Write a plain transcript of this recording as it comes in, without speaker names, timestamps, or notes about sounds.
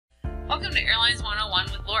Welcome to Airlines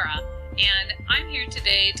 101 with Laura, and I'm here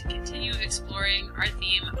today to continue exploring our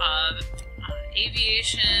theme of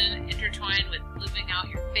aviation intertwined with living out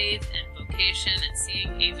your faith and vocation and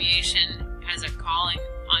seeing aviation as a calling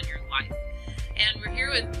on your life. And we're here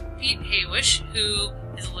with Pete Hoewisch, who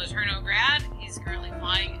is a Laterno grad. He's currently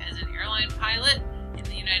flying as an airline pilot in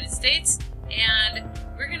the United States, and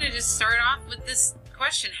we're going to just start off with this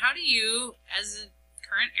question. How do you, as a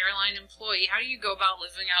current airline employee, how do you go about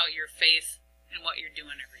living out your faith and what you're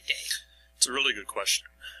doing every day? It's a really good question,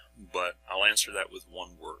 but I'll answer that with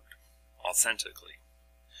one word: authentically.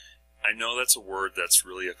 I know that's a word that's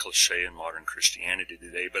really a cliche in modern Christianity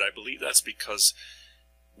today, but I believe that's because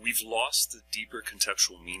we've lost the deeper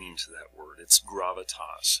contextual meaning to that word. It's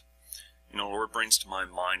gravitas. You know, Lord brings to my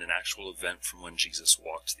mind an actual event from when Jesus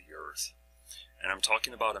walked the earth. And I'm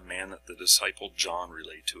talking about a man that the disciple John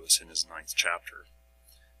relayed to us in his 9th chapter.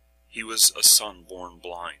 He was a son born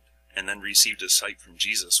blind, and then received a sight from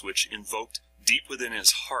Jesus, which invoked deep within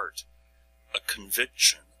his heart a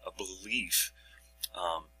conviction, a belief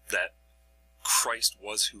that Christ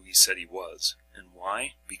was who he said he was. And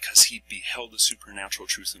why? Because he beheld the supernatural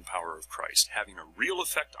truth and power of Christ, having a real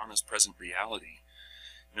effect on his present reality.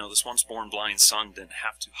 You know, this once born blind son didn't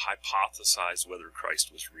have to hypothesize whether Christ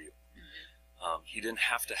was real. He didn't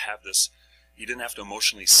have to have this, he didn't have to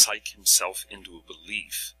emotionally psych himself into a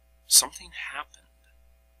belief. Something happened.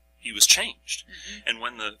 He was changed. And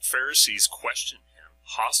when the Pharisees questioned him,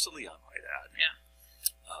 hostily I might add,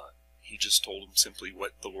 he just told them simply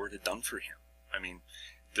what the Lord had done for him. I mean,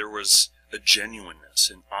 there was a genuineness,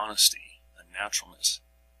 an honesty, a naturalness.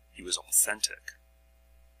 He was authentic.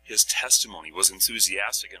 His testimony was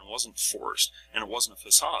enthusiastic and wasn't forced, and it wasn't a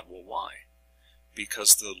facade. Well, why?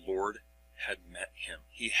 Because the Lord had met him.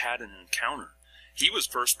 He had an encounter. He was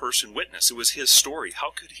first-person witness. It was his story.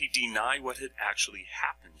 How could he deny what had actually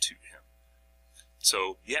happened to him?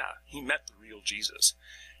 So, yeah, he met the real Jesus.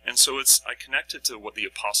 And so I connect it to what the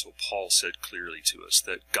Apostle Paul said clearly to us,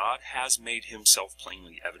 that God has made himself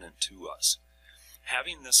plainly evident to us.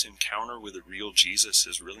 Having this encounter with the real Jesus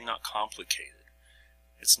is really not complicated.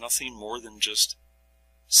 It's nothing more than just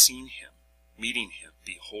seeing him, meeting him,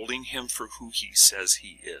 beholding him for who he says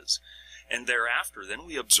he is. And thereafter, then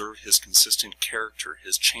we observe his consistent character,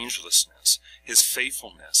 his changelessness, his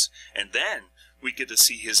faithfulness. And then we get to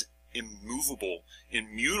see his immovable,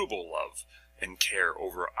 immutable love and care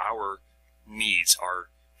over our needs, our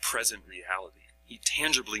present reality. He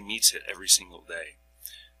tangibly meets it every single day.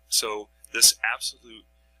 So this absolute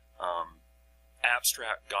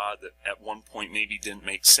abstract God that at one point maybe didn't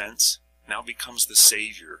make sense now becomes the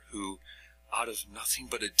Savior who, out of nothing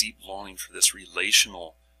but a deep longing for this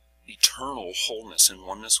relational, eternal wholeness and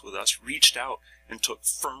oneness with us, reached out and took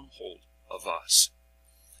firm hold of us.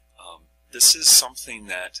 This is something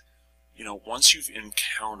that, you know, once you've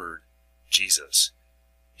encountered Jesus,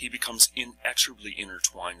 he becomes inexorably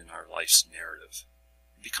intertwined in our life's narrative.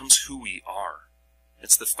 It becomes who we are.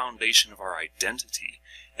 It's the foundation of our identity.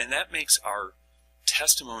 And that makes our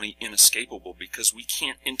testimony inescapable because we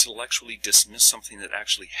can't intellectually dismiss something that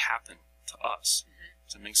actually happened to us.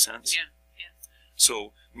 Does that make sense? Yeah.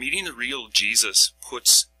 So meeting the real Jesus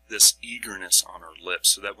puts this eagerness on our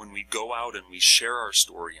lips so that when we go out and we share our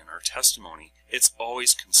story and our testimony, it's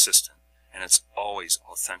always consistent and it's always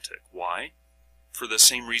authentic. Why? For the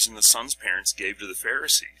same reason the son's parents gave to the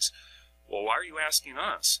Pharisees. Well, why are you asking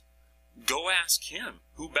us? Go ask him.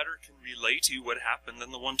 Who better can relate to you what happened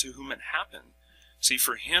than the one to whom it happened? See,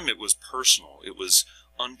 for him it was personal. It was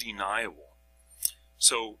undeniable.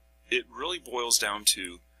 So it really boils down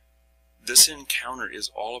to this encounter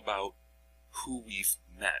is all about who we've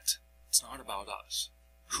met. It's not about us.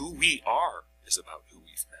 Who we are is about who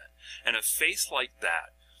we've met. And a faith like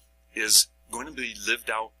that is going to be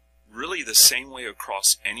lived out really the same way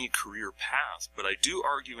across any career path. But I do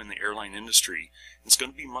argue in the airline industry, it's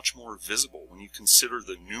going to be much more visible when you consider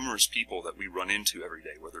the numerous people that we run into every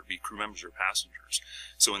day, whether it be crew members or passengers.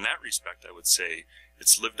 So in that respect, I would say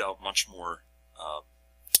it's lived out much more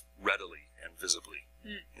readily and visibly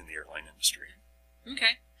in the airline industry.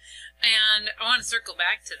 Okay. And I want to circle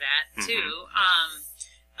back to that, too.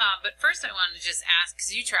 But first I want to just ask, because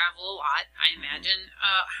you travel a lot, I imagine,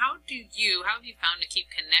 how have you found to keep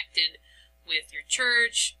connected with your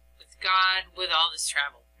church, with God, with all this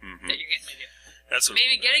travel that you're getting to do?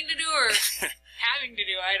 Maybe getting to do or having to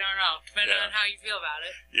do, I don't know, depending on how you feel about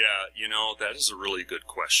it. Yeah, you know, that is a really good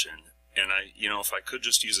question. And if I could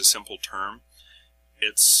just use a simple term,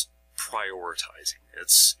 it's prioritizing.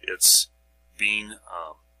 It's being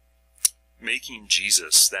making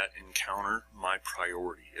Jesus, that encounter, my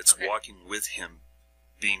priority. It's walking with him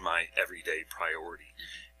being my everyday priority.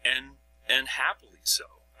 And and happily so.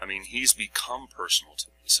 I mean, he's become personal to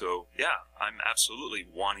me. So, yeah, I'm absolutely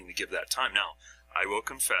wanting to give that time. Now, I will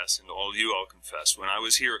confess, and to all of you I'll confess, when I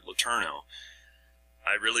was here at LeTourneau,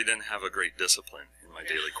 I really didn't have a great discipline in my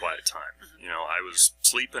daily quiet time. You know, I was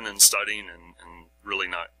sleeping and studying and really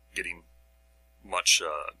not getting much,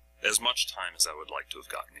 as much time as I would like to have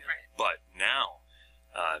gotten in. Right. But now,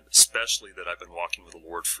 especially that I've been walking with the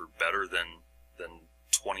Lord for better than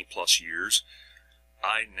 20 plus years,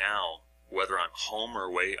 I now, whether I'm home or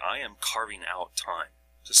away, I am carving out time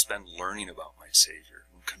to spend learning about my Savior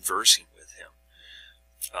and conversing with him.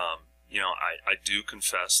 You know, I do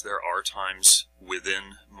confess there are times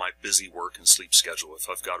within my busy work and sleep schedule, if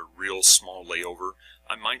I've got a real small layover,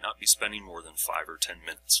 I might not be spending more than 5 or 10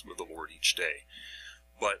 minutes with the Lord each day.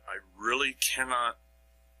 But I really cannot,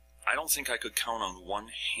 I don't think I could count on one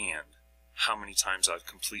hand how many times I've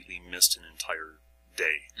completely missed an entire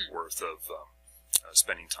day worth of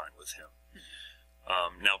spending time with him.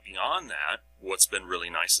 Now, beyond that, what's been really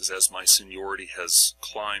nice is as my seniority has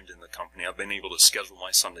climbed in the company, I've been able to schedule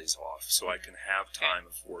my Sundays off so I can have time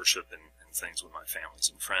of worship and things with my families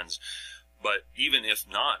and friends. But even if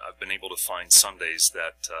not, I've been able to find Sundays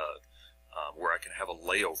that where I can have a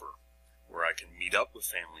layover, where I can meet up with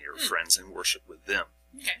family or friends and worship with them,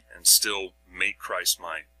 and still make Christ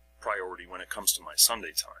my priority when it comes to my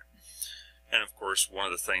Sunday time. And of course, one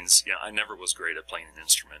of the things, I never was great at playing an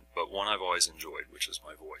instrument, but one I've always enjoyed, which is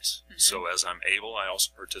my voice. So as I'm able, I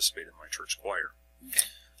also participate in my church choir.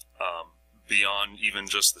 Beyond even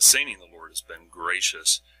just the singing, the Lord has been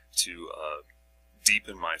gracious to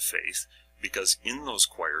deepen my faith, because in those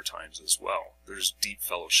choir times as well, there's deep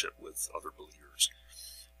fellowship with other believers.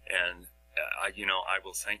 And I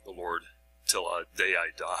will thank the Lord till a day I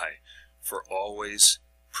die for always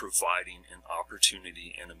providing an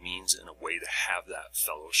opportunity and a means and a way to have that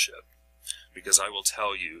fellowship. Because I will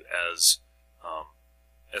tell you, as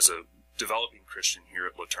a developing Christian here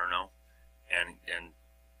at LeTourneau, and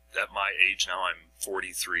at my age now, I'm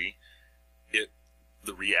 43,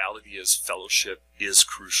 the reality is fellowship is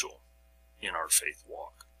crucial in our faith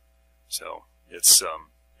walk. So it's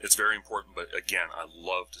very important, but again, I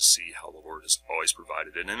love to see how the Lord has always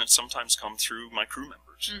provided it, and it's sometimes come through my crew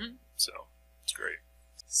members. So it's great.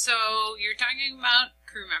 So you're talking about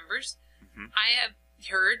crew members. I have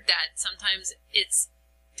heard that sometimes it's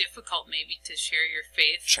difficult maybe to share your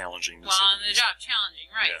faith. Challenging. While on the job. Challenging,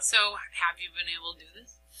 right. Yeah. So have you been able to do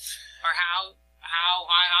this? Or how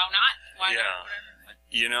not? Why not? Whatever.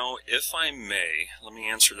 You know, if I may, let me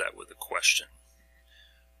answer that with a question.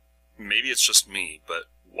 Maybe it's just me, but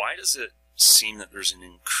why does it seem that there's an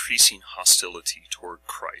increasing hostility toward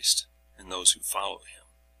Christ and those who follow him?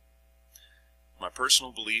 My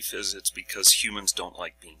personal belief is it's because humans don't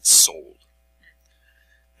like being sold.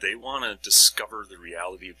 They want to discover the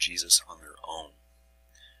reality of Jesus on their own.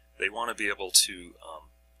 They want to be able to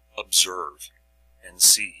observe and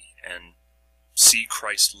see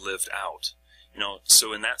Christ lived out. You know,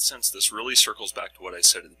 so in that sense, this really circles back to what I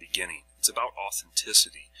said at the beginning. It's about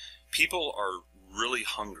authenticity. People are really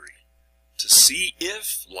hungry to see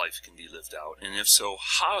if life can be lived out, and if so,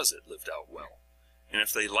 how is it lived out well? And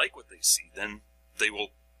if they like what they see, then they will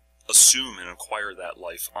assume and acquire that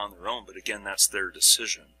life on their own. But again, that's their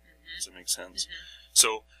decision. Does that make sense?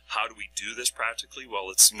 So how do we do this practically? Well,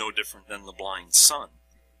 it's no different than the blind son.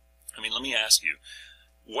 I mean, let me ask you,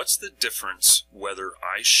 what's the difference whether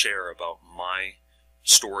I share about my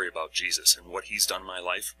story about Jesus and what he's done in my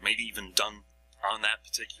life, maybe even done on that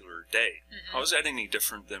particular day? How is that any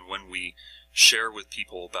different than when we share with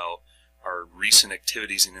people about our recent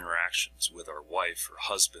activities and interactions with our wife or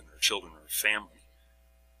husband or children or family?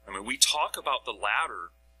 I mean, we talk about the latter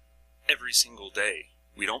every single day.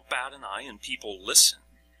 We don't bat an eye and people listen.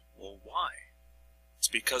 Well, why? It's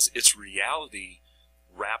because it's reality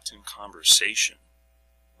wrapped in conversation.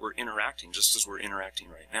 We're interacting just as we're interacting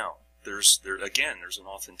right now. There's an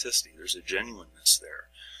authenticity. There's a genuineness there.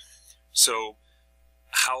 So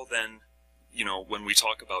how then, when we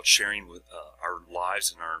talk about sharing with our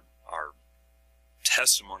lives and our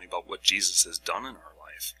testimony about what Jesus has done in our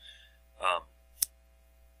life,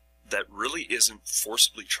 that really isn't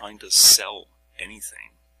forcibly trying to sell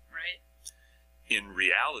anything. Right. In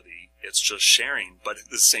reality, it's just sharing, but at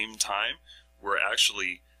the same time, we're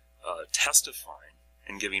actually testifying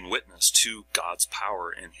and giving witness to God's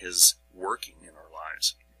power and his working in our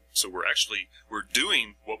lives. So we're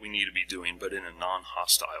doing what we need to be doing, but in a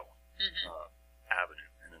non-hostile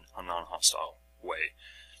avenue, in a non-hostile way.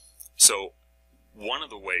 So one of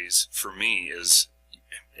the ways for me is,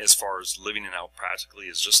 as far as living it out practically,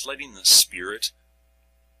 is just letting the Spirit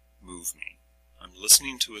move me. I'm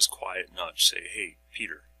listening to his quiet nudge say, hey,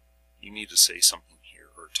 Peter, you need to say something here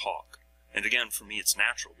or talk. And again, for me, it's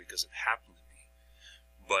natural because it happened to me.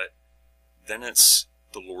 But then it's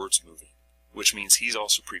the Lord's moving, which means he's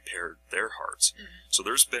also prepared their hearts. Mm-hmm. So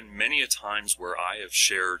there's been many a times where I have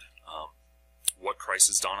shared what Christ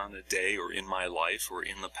has done on a day or in my life or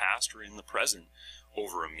in the past or in the present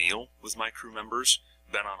over a meal with my crew members,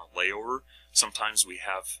 been on a layover. Sometimes we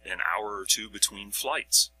have an hour or two between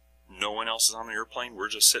flights. No one else is on the airplane. We're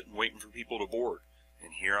just sitting waiting for people to board.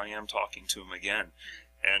 And here I am talking to them again.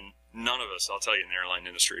 And none of us, I'll tell you in the airline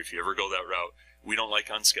industry, if you ever go that route, we don't like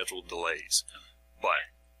unscheduled delays. But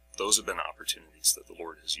those have been opportunities that the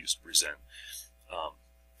Lord has used to present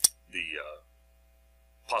the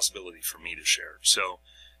possibility for me to share. So,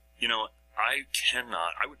 I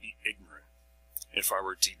would be ignorant if I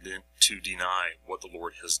were to deny what the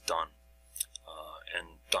Lord has done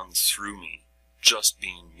and done through me, just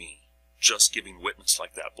being me, just giving witness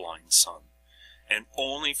like that blind son. And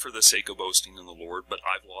only for the sake of boasting in the Lord, but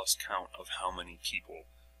I've lost count of how many people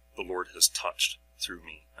the Lord has touched through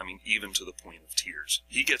me. I mean, even to the point of tears.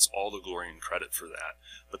 He gets all the glory and credit for that,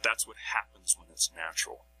 but that's what happens when it's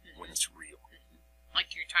natural, when it's real.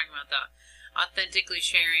 Like you're talking about the authentically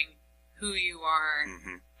sharing who you are.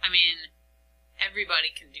 I mean,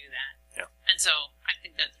 everybody can do that. Yeah. And so I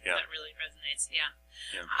think that really resonates. Yeah.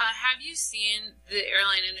 Have you seen the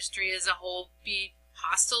airline industry as a whole be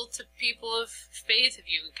hostile to people of faith? Have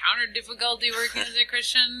you encountered difficulty working as a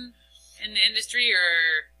Christian in the industry,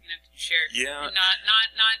 or can you share? Yeah.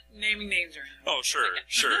 Not naming names or anything. Oh, sure,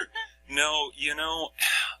 sure. No,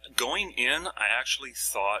 going in, I actually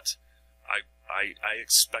thought I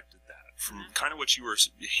expected that from kind of what you were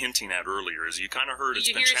hinting at earlier. Is you kind of heard it's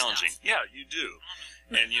been challenging. Stuff. Yeah, you do.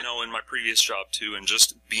 And in my previous job too, and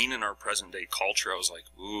just being in our present day culture, I was like,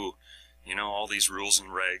 ooh, all these rules and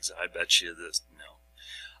regs. I bet you this. No,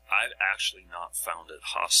 I've actually not found it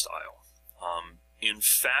hostile. In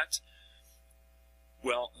fact,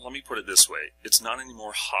 well, let me put it this way: it's not any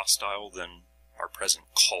more hostile than our present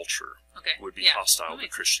culture would be hostile to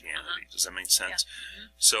Christianity. Does that make sense? Yeah.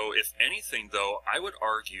 So if anything, though, I would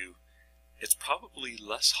argue it's probably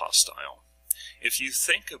less hostile. If you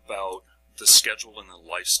think about the schedule and the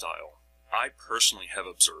lifestyle, I personally have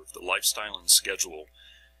observed the lifestyle and schedule,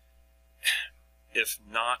 if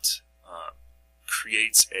not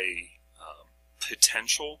creates a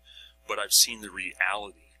potential, but I've seen the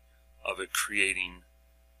reality of it creating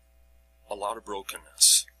a lot of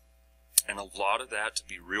brokenness. And a lot of that, to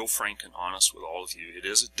be real frank and honest with all of you, it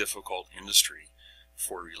is a difficult industry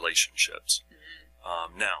for relationships.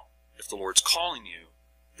 Now, if the Lord's calling you,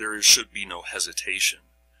 there should be no hesitation.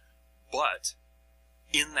 But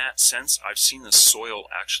in that sense, I've seen the soil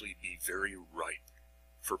actually be very ripe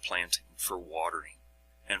for planting, for watering,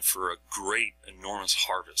 and for a great, enormous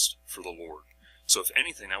harvest for the Lord. So if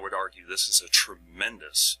anything, I would argue this is a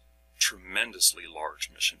tremendously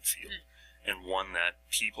large mission field. And one that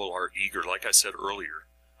people are eager. Like I said earlier,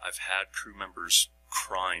 I've had crew members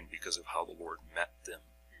crying because of how the Lord met them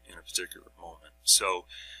in a particular moment. So,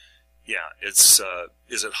 yeah, it's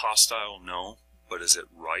is it hostile? No. But is it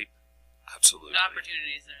ripe? Absolutely. The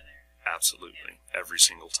opportunities are there. Absolutely. Yeah. Every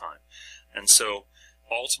single time. And so,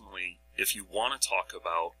 ultimately, if you want to talk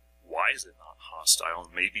about why is it not hostile,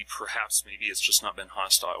 maybe it's just not been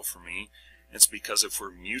hostile for me, it's because if we're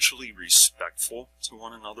mutually respectful to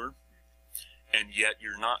one another, and yet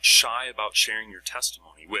you're not shy about sharing your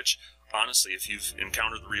testimony, which, honestly, if you've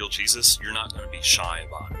encountered the real Jesus, you're not going to be shy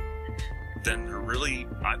about it. Then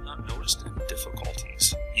I've not noticed any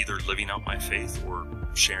difficulties, either living out my faith or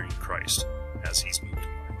sharing Christ as he's moved in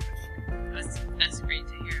my life. That's great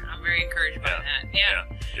to hear. I'm very encouraged by that. Yeah.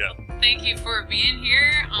 Well, thank you for being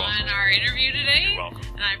here on our interview today. You're welcome.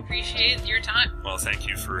 And I appreciate your time. Well, thank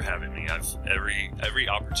you for having me. I've every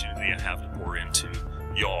opportunity I have to pour into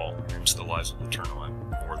y'all, into the lives of Eternal, I'm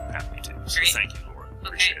more than happy to. So thank you, Laura.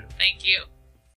 Appreciate it. Thank you.